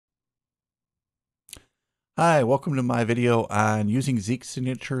Hi, welcome to my video on using Zeek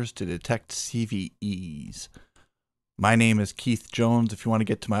Signatures to detect CVEs. My name is Keith Jones. If you want to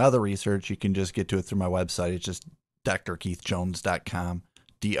get to my other research, you can just get to it through my website. It's just drkeithjones.com,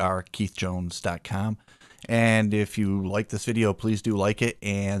 drkeithjones.com. And if you like this video, please do like it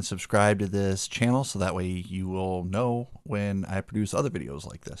and subscribe to this channel so that way you will know when I produce other videos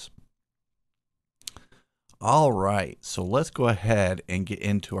like this. All right, so let's go ahead and get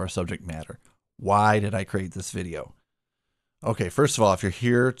into our subject matter. Why did I create this video? Okay, first of all, if you're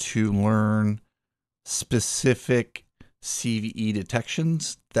here to learn specific CVE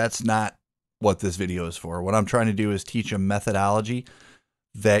detections, that's not what this video is for. What I'm trying to do is teach a methodology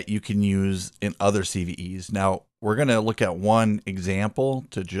that you can use in other CVEs. Now, we're going to look at one example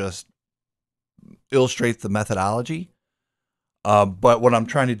to just illustrate the methodology. But what I'm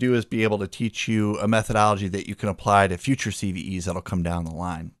trying to do is be able to teach you a methodology that you can apply to future CVEs that'll come down the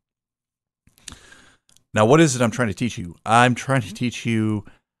line. Now, what is it I'm trying to teach you? I'm trying to teach you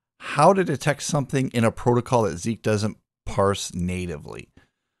how to detect something in a protocol that Zeek doesn't parse natively.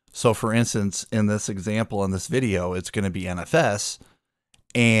 So, for instance, in this example in this video, it's going to be NFS,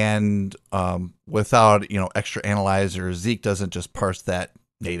 and without extra analyzers, Zeek doesn't just parse that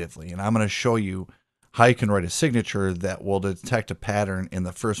natively. And I'm going to show you how you can write a signature that will detect a pattern in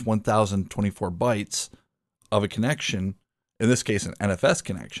the first 1024 bytes of a connection, in this case, an NFS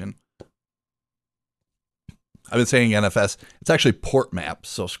connection. I've been saying NFS. It's actually port map,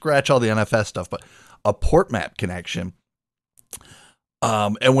 so scratch all the NFS stuff, but a port map connection.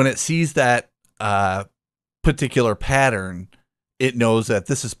 And when it sees that particular pattern, it knows that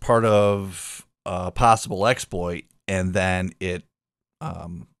this is part of a possible exploit, and then it,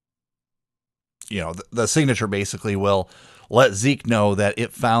 the signature basically will let Zeek know that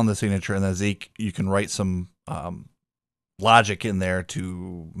it found the signature, and then Zeek, you can write some logic in there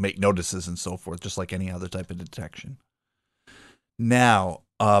to make notices and so forth, just like any other type of detection. Now,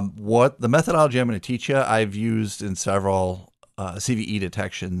 what the methodology I'm going to teach you, I've used in several CVE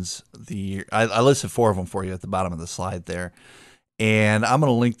detections. I listed 4 of them for you at the bottom of the slide there, and I'm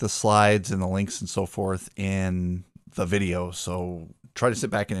going to link the slides and the links and so forth in the video. So try to sit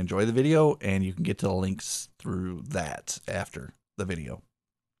back and enjoy the video, and you can get to the links through that after the video.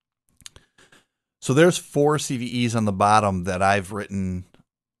 So there's 4 CVEs on the bottom that I've written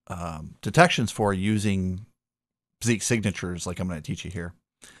detections for using Zeek Signatures, like I'm going to teach you here.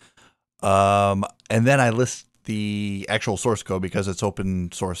 And then I list the actual source code because it's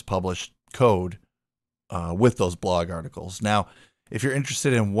open source published code with those blog articles. Now, if you're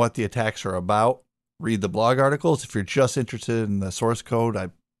interested in what the attacks are about, read the blog articles. If you're just interested in the source code, I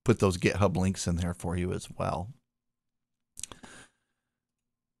put those GitHub links in there for you as well.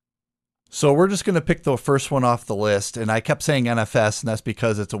 So we're just going to pick the first one off the list, and I kept saying NFS, and that's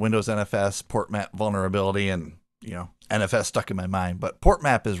because it's a Windows NFS port map vulnerability, and NFS stuck in my mind. But port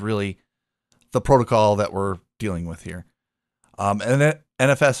map is really the protocol that we're dealing with here. And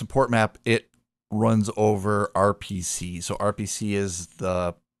NFS and port map, it runs over RPC. So RPC is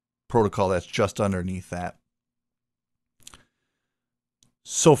the protocol that's just underneath that.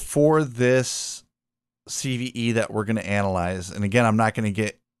 So for this CVE that we're going to analyze, and again, I'm not going to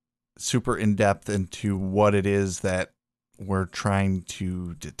get super in-depth into what it is that we're trying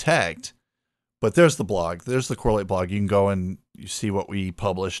to detect, but there's the blog, there's the Corelight blog. You can go and you see what we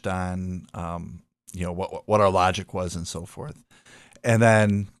published on what our logic was and so forth. And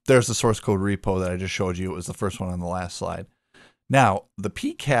then there's the source code repo that I just showed you. It was the first one on the last slide. Now, the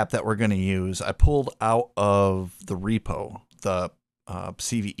PCAP that we're going to use, I pulled out of the repo, the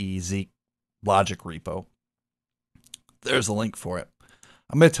CVE Zeek logic repo. There's a link for it.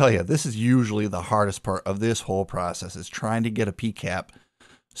 I'm going to tell you, this is usually the hardest part of this whole process, is trying to get a PCAP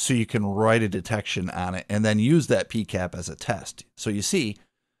so you can write a detection on it and then use that PCAP as a test. So you see,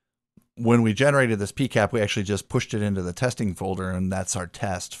 when we generated this PCAP, we actually just pushed it into the testing folder, and that's our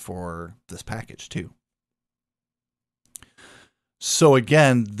test for this package too. So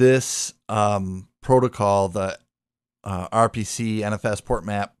again, this protocol, the RPC, NFS, port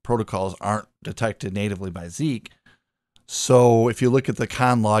map protocols aren't detected natively by Zeek. So if you look at the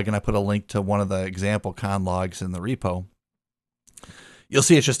con log, and I put a link to one of the example con logs in the repo, you'll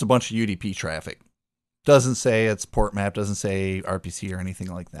see it's just a bunch of UDP traffic. Doesn't say it's port map, doesn't say RPC or anything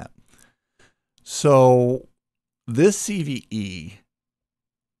like that. So this CVE,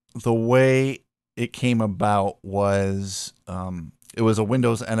 the way it came about was it was a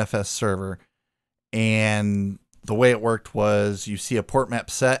Windows NFS server, and the way it worked was you see a port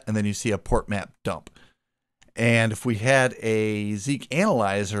map set and then you see a port map dump. And if we had a Zeek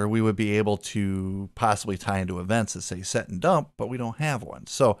analyzer, we would be able to possibly tie into events that say set and dump, but we don't have one.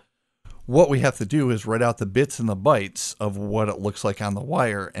 So What we have to do is write out the bits and the bytes of what it looks like on the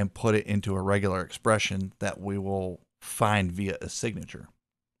wire and put it into a regular expression that we will find via a signature.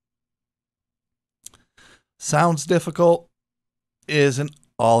 Sounds difficult, isn't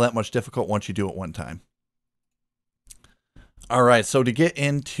all that much difficult once you do it one time. All right, so to get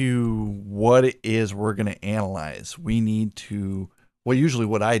into what it is we're going to analyze, we need to, well, usually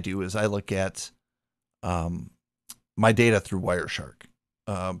what I do is I look at my data through Wireshark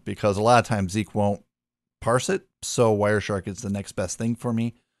because a lot of times Zeek won't parse it, so Wireshark is the next best thing for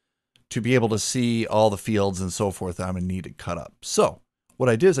me to be able to see all the fields and so forth that I'm going to need to cut up. So what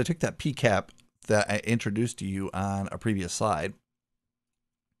I did is I took that PCAP that I introduced to you on a previous slide,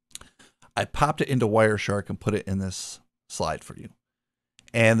 I popped it into Wireshark and put it in this slide for you.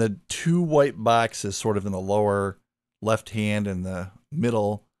 And the two white boxes sort of in the lower left hand and the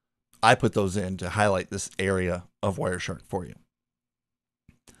middle, I put those in to highlight this area of Wireshark for you.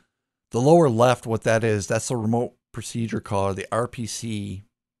 The lower left, what that is, that's the remote procedure call, the RPC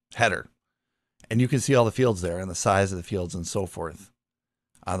header. And you can see all the fields there and the size of the fields and so forth.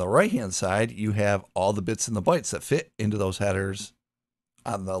 On the right-hand side, you have all the bits and the bytes that fit into those headers.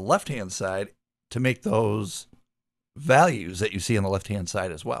 On the left-hand side, to make those values that you see on the left-hand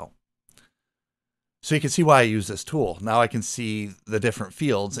side as well. So you can see why I use this tool. Now I can see the different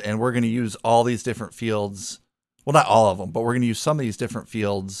fields, and we're going to use all these different fields. Well, not all of them, but we're going to use some of these different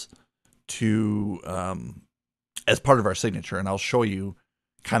fields to as part of our signature, and I'll show you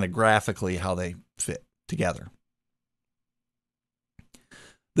kind of graphically how they fit together.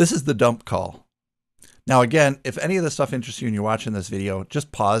 This is the dump call. Now, again, if any of this stuff interests you and you're watching this video,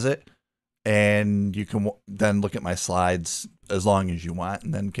 just pause it and you can then look at my slides as long as you want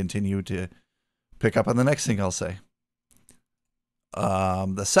and then continue to pick up on the next thing I'll say.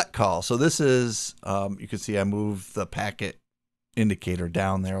 The set call. So this is, you can see I moved the packet indicator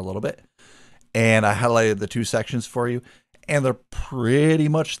down there a little bit and I highlighted the two sections for you. And they're pretty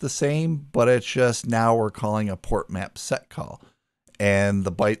much the same, but it's just now we're calling a port map set call. And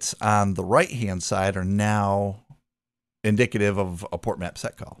the bytes on the right-hand side are now indicative of a port map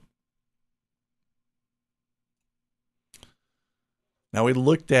set call. Now we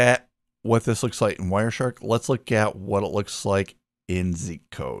looked at what this looks like in Wireshark. Let's look at what it looks like in Zeek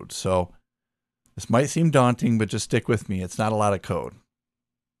Code. So this might seem daunting, but just stick with me. It's not a lot of code.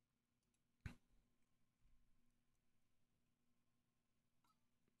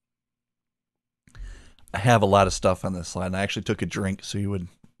 I have a lot of stuff on this slide, and I actually took a drink so you would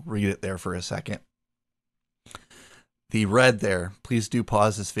read it there for a second. The red there, please do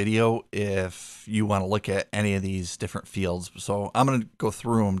pause this video if you want to look at any of these different fields. So I'm going to go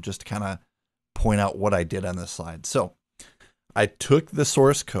through them just to kind of point out what I did on this slide. So I took the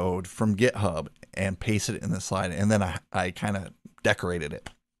source code from GitHub and pasted it in the slide, and then I kind of decorated it.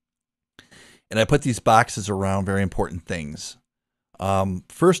 And I put these boxes around very important things.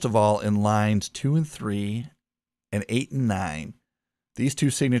 First of all, in lines 2 and 3 and 8 and 9, these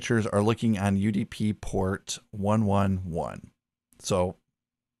two signatures are looking on UDP port 111. So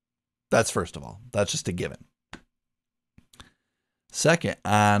that's first of all, that's just a given. Second,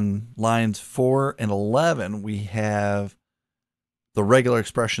 on lines 4 and 11, we have the regular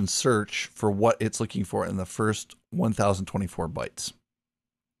expression search for what it's looking for in the first 1024 bytes.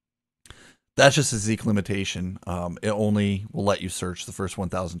 That's just a Zeek limitation. It only will let you search the first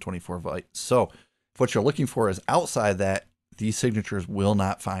 1024 bytes. So if what you're looking for is outside that, these signatures will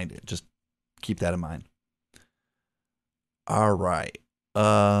not find it. Just keep that in mind. All right.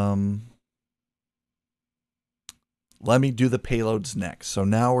 Let me do the payloads next. So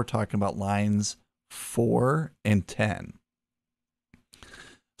now we're talking about lines 4 and 10.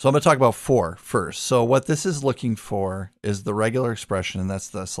 So I'm going to talk about 4 first. So what this is looking for is the regular expression, and that's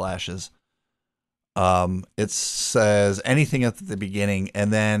the slashes. It says anything at the beginning,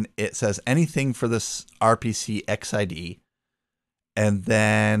 and then it says anything for this RPC XID, and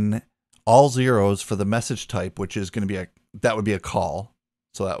then all zeros for the message type, which is going to be that would be a call.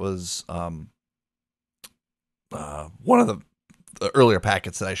 So that was one of the earlier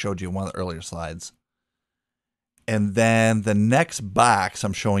packets that I showed you in one of the earlier slides. And then the next box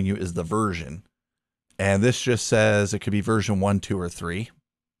I'm showing you is the version, and this just says it could be version 1, 2, or 3.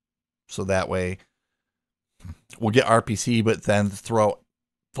 So that way we'll get RPC, but then throw out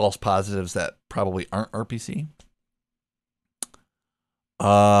false positives that probably aren't RPC.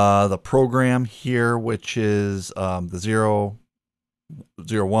 The program here, which is the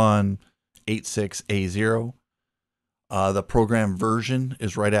 00186A0. The program version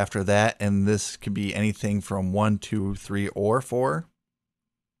is right after that, and this could be anything from 1, 2, 3, or 4.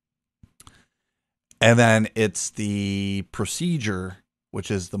 And then it's the procedure which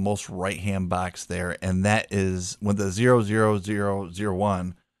is the most right-hand box there, and that is when the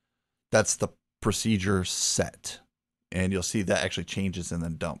 00001, that's the procedure set. And you'll see that actually changes in the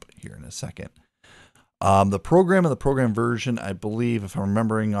dump here in a second. The program and the program version, I believe, if I'm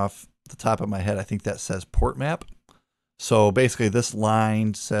remembering off the top of my head, I think that says port map. So basically this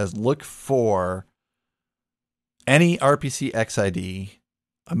line says look for any RPC XID,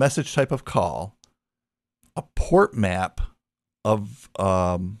 a message type of call, a port map of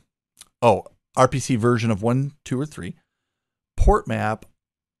RPC version of 1, 2, or 3, port map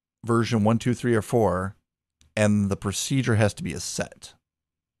version 1, 2, 3, or 4, and the procedure has to be a set.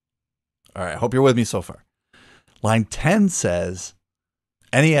 All right, I hope you're with me so far. Line 10 says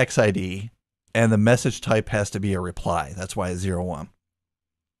any XID, and the message type has to be a reply. That's why it's 01.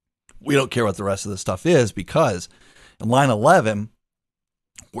 We don't care what the rest of the stuff is, because in line 11,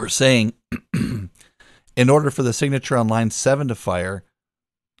 we're saying in order for the signature on line 7 to fire,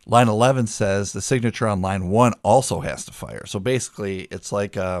 line 11 says the signature on line 1 also has to fire. So basically, it's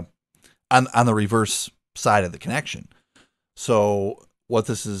like on the reverse side of the connection. So what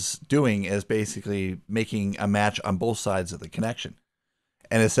this is doing is basically making a match on both sides of the connection.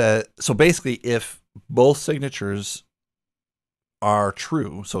 And it says, so basically, if both signatures are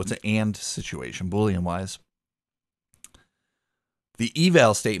true, so it's an AND situation, Boolean-wise, the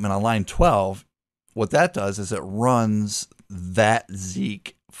eval statement on line 12, what that does is it runs that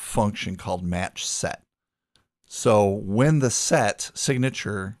Zeek function called match set. So when the set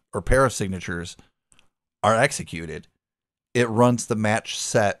signature or pair of signatures are executed, it runs the match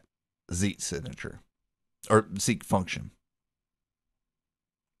set Zeek signature or Zeek function.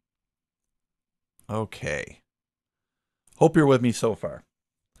 Okay. Hope you're with me so far.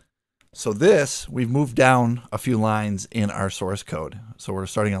 So this, we've moved down a few lines in our source code. So we're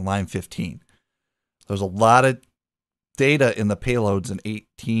starting on line 15. There's a lot of data in the payloads in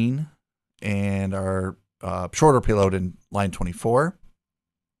 18 and our shorter payload in line 24.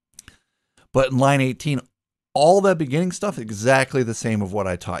 But in line 18, all that beginning stuff is exactly the same of what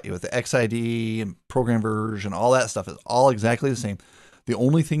I taught you with the XID and program version, all that stuff is all exactly the same. The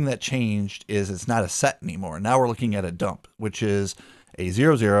only thing that changed is it's not a set anymore. Now we're looking at a dump, which is a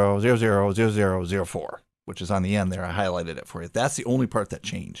 00000004, which is on the end there. I highlighted it for you. That's the only part that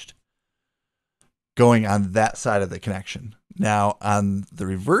changed going on that side of the connection. Now on the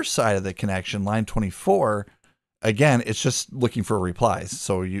reverse side of the connection, line 24, again, it's just looking for replies.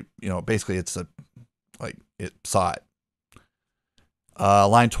 So you know, basically it's it saw it.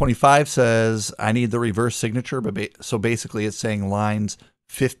 Line 25 says, I need the reverse signature, but so basically it's saying lines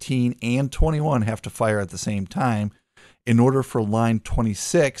 15 and 21 have to fire at the same time in order for line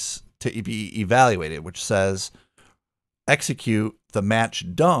 26 to be evaluated, which says execute the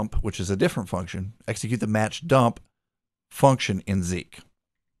match dump, which is a different function, execute the match dump function in Zeek.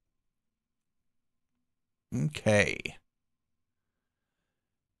 Okay.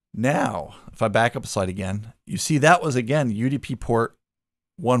 Now, if I back up a slide again, you see that was, again, UDP port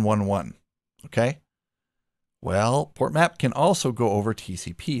 111. Okay? Well, port map can also go over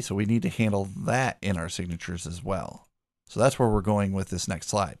TCP, so we need to handle that in our signatures as well. So that's where we're going with this next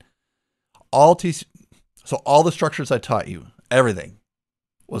slide. So all the structures I taught you, everything,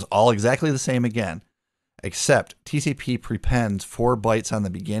 was all exactly the same again, except TCP prepends 4 bytes on the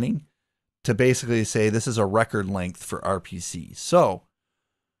beginning to basically say this is a record length for RPC. So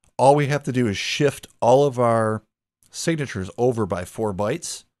all we have to do is shift all of our signatures over by 4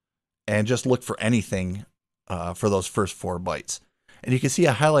 bytes and just look for anything for those first 4 bytes. And you can see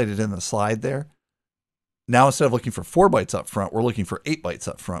I highlighted in the slide there. Now instead of looking for 4 bytes up front, we're looking for 8 bytes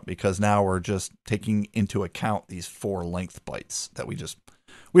up front because now we're just taking into account these 4 length bytes that we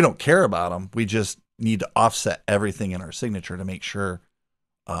don't care about them. We just need to offset everything in our signature to make sure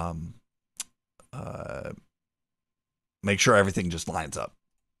everything just lines up.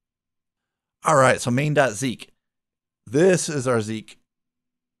 All right, so main.zeek. This is our Zeek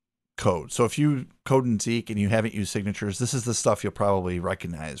code. So if you code in Zeek and you haven't used signatures, this is the stuff you'll probably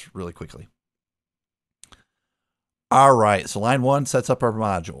recognize really quickly. All right, so line 1 sets up our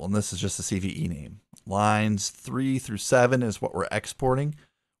module, and this is just a CVE name. Lines 3 through 7 is what we're exporting.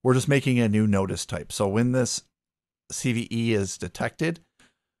 We're just making a new notice type. So when this CVE is detected,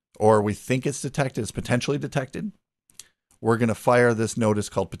 or we think it's detected, it's potentially detected, we're going to fire this notice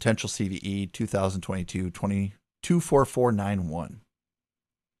called potential CVE 2022-24491.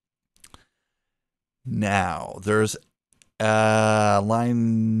 Now, there's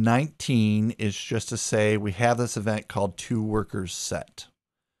line 19 is just to say we have this event called toWorkersSet.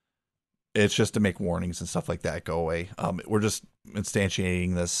 It's just to make warnings and stuff like that go away. We're just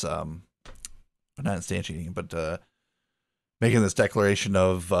instantiating this, not instantiating, but making this declaration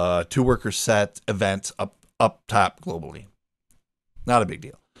of two worker set event up top globally. Not a big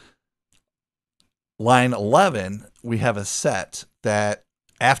deal. Line 11, we have a set that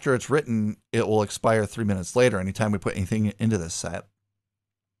after it's written, it will expire 3 minutes later anytime we put anything into this set.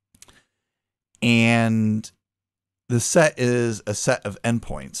 And the set is a set of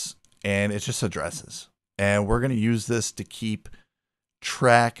endpoints, and it's just addresses. And we're going to use this to keep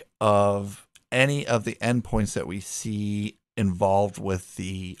track of any of the endpoints that we see involved with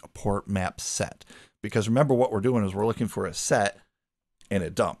the port map set. Because remember, what we're doing is we're looking for a set and a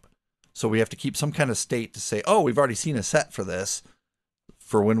dump. So we have to keep some kind of state to say, oh, we've already seen a set for this.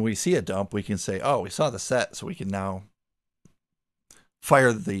 For when we see a dump, we can say, oh, we saw the set, so we can now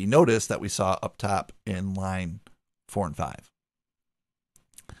fire the notice that we saw up top in line 4 and 5.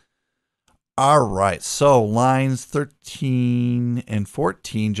 All right, so lines 13 and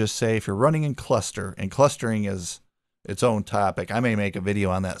 14 just say if you're running in cluster, and clustering is its own topic. I may make a video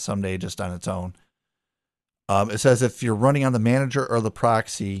on that someday just on its own. It says if you're running on the manager or the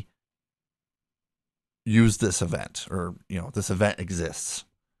proxy, use this event, or this event exists.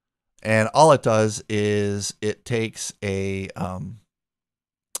 And all it does is it takes a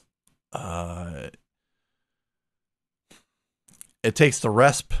it takes the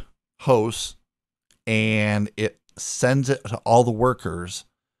RESP host and it sends it to all the workers.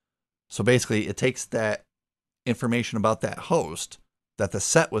 So basically it takes that information about that host that the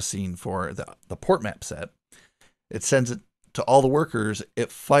set was seen for, the port map set, it sends it to all the workers.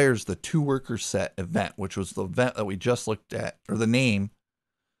 It fires the two worker set event, which was the event that we just looked at, or the name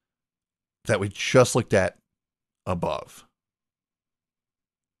that we just looked at above.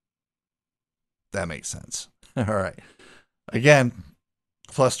 That makes sense. All right. Again,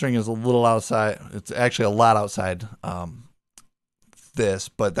 clustering is a little outside. It's actually a lot outside this,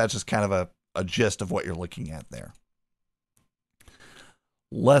 but that's just kind of a gist of what you're looking at there.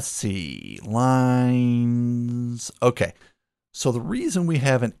 Let's see. Lines. Okay. So the reason we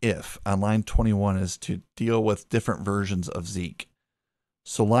have an if on line 21 is to deal with different versions of Zeek.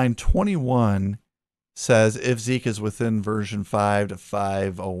 So line 21 says if Zeek is within version 5 to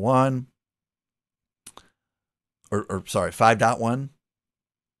 501, or sorry, 5.1,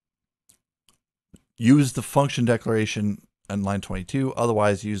 use the function declaration on line 22,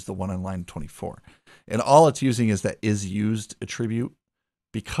 otherwise use the one on line 24. And all it's using is that is used attribute,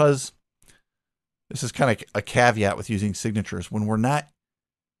 because this is kind of a caveat with using signatures. When we're not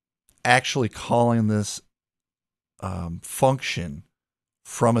actually calling this function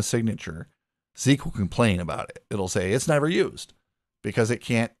from a signature, Zeek will complain about it. It'll say it's never used because it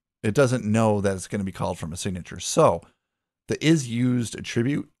doesn't know that it's going to be called from a signature. So the is used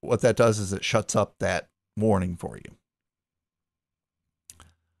attribute, what that does is it shuts up that warning for you.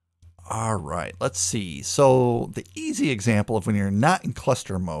 All right, let's see. So the easy example of when you're not in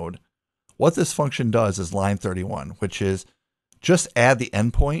cluster mode, what this function does is line 31, which is just add the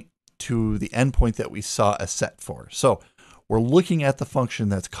endpoint to the endpoint that we saw a set for. So we're looking at the function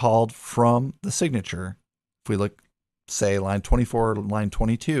that's called from the signature. If we look, say, line 24 to line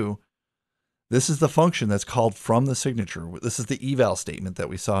 22, this is the function that's called from the signature. This is the eval statement that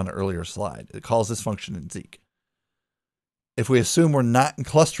we saw in an earlier slide. It calls this function in Zeek. If we assume we're not in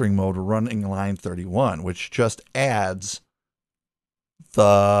clustering mode, we're running line 31, which just adds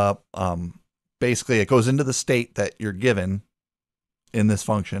the, basically it goes into the state that you're given in this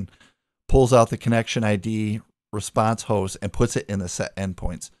function, pulls out the connection ID, response host, and puts it in the set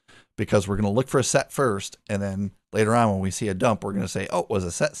endpoints, because we're going to look for a set first, and then later on when we see a dump, we're going to say, oh, was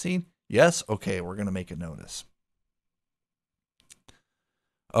a set seen? Yes. Okay, we're going to make a notice.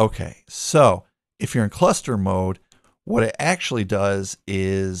 Okay, so if you're in cluster mode, what it actually does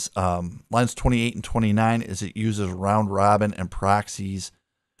is lines 28 and 29 is it uses round robin and proxies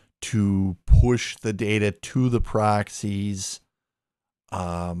to push the data to the proxies.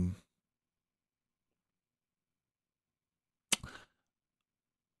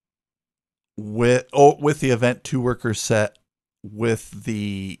 With the event two worker set with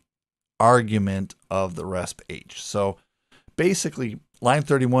the argument of the resp h. So basically line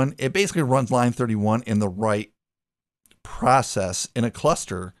 31, it basically runs line 31 in the right process in a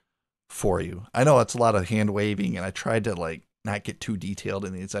cluster for you. I know it's a lot of hand waving, and I tried to not get too detailed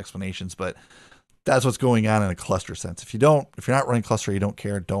in these explanations, but that's what's going on in a cluster sense. If you're not running cluster, you don't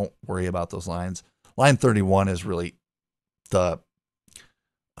care, don't worry about those lines. Line 31 is really the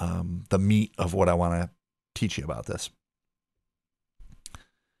meat of what I want to teach you about this.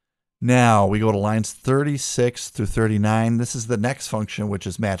 Now we go to lines 36 through 39. This is the next function, which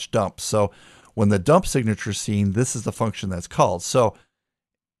is match dump. So when the dump signature is seen, this is the function that's called. So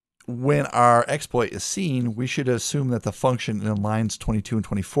when our exploit is seen, we should assume that the function in lines 22 and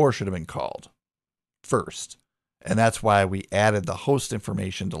 24 should have been called first. And that's why we added the host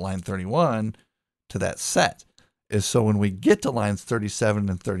information to line 31 to that set, is so when we get to lines 37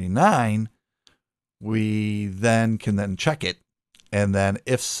 and 39, we then can check it. And then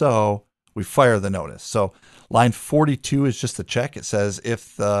if so, we fire the notice. So line 42 is just the check. It says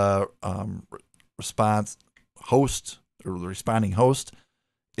if the response host or the responding host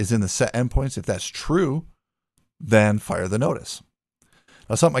is in the set endpoints, if that's true, then fire the notice.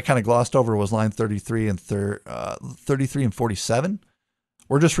 Now, something I kind of glossed over was line 33 and 47.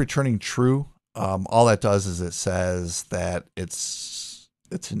 We're just returning true. All that does is it says that it's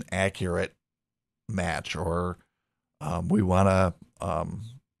an accurate match, or we want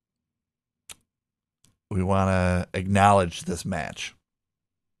to acknowledge this match.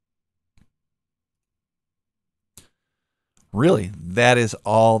 Really, that is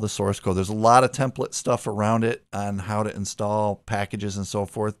all the source code. There's a lot of template stuff around it on how to install packages and so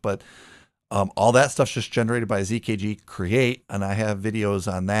forth, but all that stuff's just generated by ZKG Create, and I have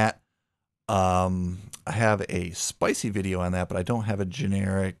videos on that. I have a spicy video on that, but I don't have a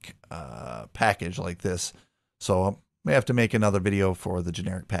generic package like this, so I may have to make another video for the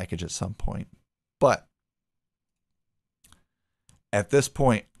generic package at some point. But at this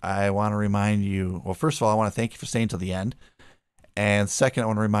point, I want to remind you, well, first of all, I want to thank you for staying till the end. And second, I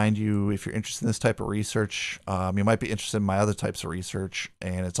want to remind you, if you're interested in this type of research, you might be interested in my other types of research,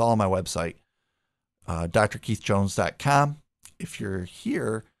 and it's all on my website, drkeithjones.com. If you're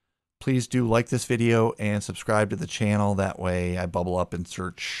here, please do like this video and subscribe to the channel. That way I bubble up in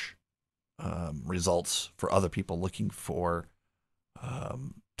search results for other people looking for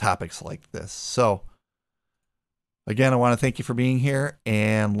topics like this. So again, I want to thank you for being here,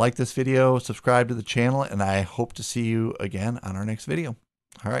 and like this video, subscribe to the channel, and I hope to see you again on our next video.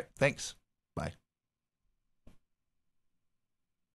 All right, thanks.